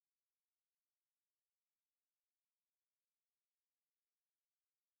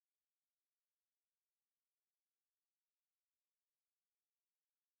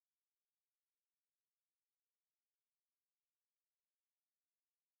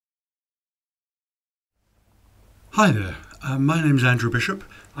Hi there, my name is Andrew Bishop.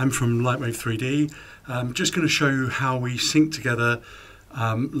 I'm from LightWave 3D. I'm just going to show you how we sync together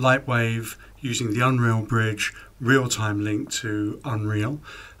LightWave using the Unreal Bridge real-time link to Unreal.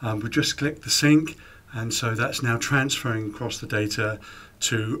 We just click the sync, and so that's now transferring across the data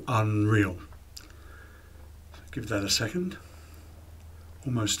to Unreal. So give that a second.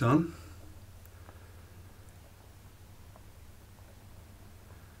 Almost done.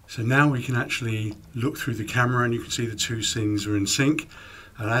 So now we can actually look through the camera and you can see the two scenes are in sync.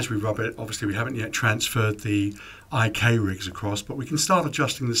 And as we rub it, obviously we haven't yet transferred the IK rigs across, but we can start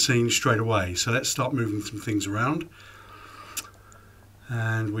adjusting the scene straight away. So let's start moving some things around.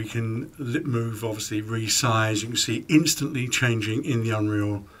 And we can move, obviously resize. You can see instantly changing in the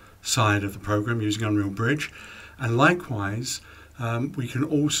Unreal side of the program using Unreal Bridge. And likewise, we can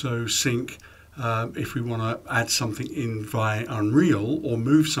also sync if we want to add something in via Unreal or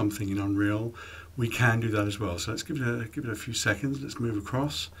move something in Unreal, we can do that as well. So let's give it a few seconds. Let's move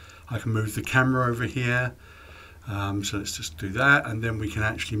across. I can move the camera over here. So let's just do that, and then we can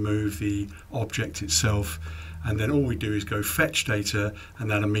actually move the object itself. And then all we do is go fetch data, and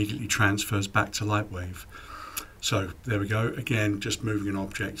that immediately transfers back to LightWave. So there we go. Again, just moving an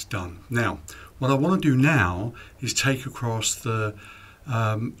object, done. Now, what I want to do now is take across the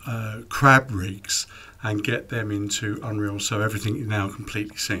crab rigs and get them into Unreal, so everything is now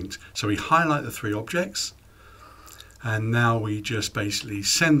completely synced. So we highlight the three objects, and now we just basically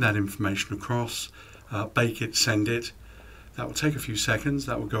send that information across, bake it, send it. That will take a few seconds.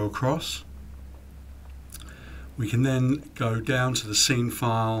 That will go across. We can then go down to the scene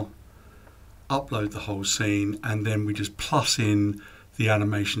file, upload the whole scene, and then we just plus in the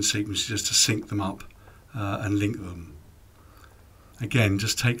animation sequences just to sync them up and link them. Again,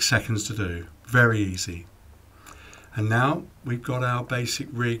 just takes seconds to do. Very easy. And now we've got our basic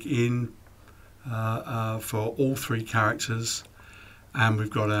rig in for all three characters, and we've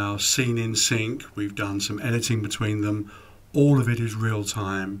got our scene in sync. We've done some editing between them. All of it is real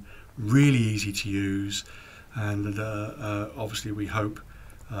time, really easy to use, and obviously we hope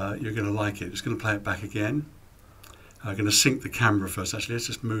you're going to like it. Just going to play it back again. I'm going to sync the camera first. Actually, let's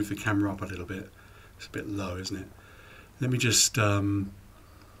just move the camera up a little bit. It's a bit low, isn't it? Let me just do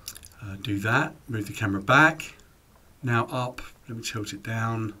that, move the camera back, now up, let me tilt it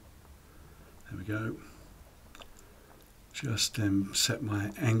down, there we go. Just set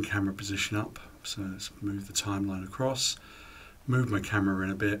my end camera position up, so let's move the timeline across, move my camera in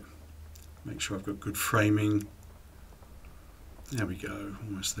a bit, make sure I've got good framing. There we go,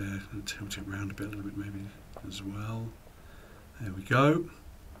 almost there, and tilt it around a bit, a little bit maybe as well. There we go.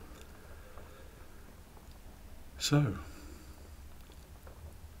 So,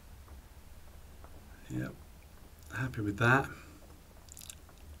 yep, happy with that.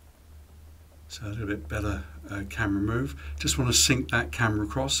 So a little bit better camera move. Just want to sync that camera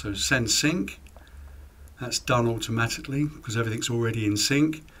across, so send sync. That's done automatically because everything's already in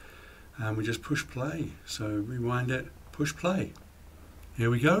sync. And we just push play. So rewind it, push play. Here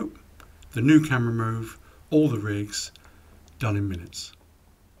we go. The new camera move, all the rigs, done in minutes.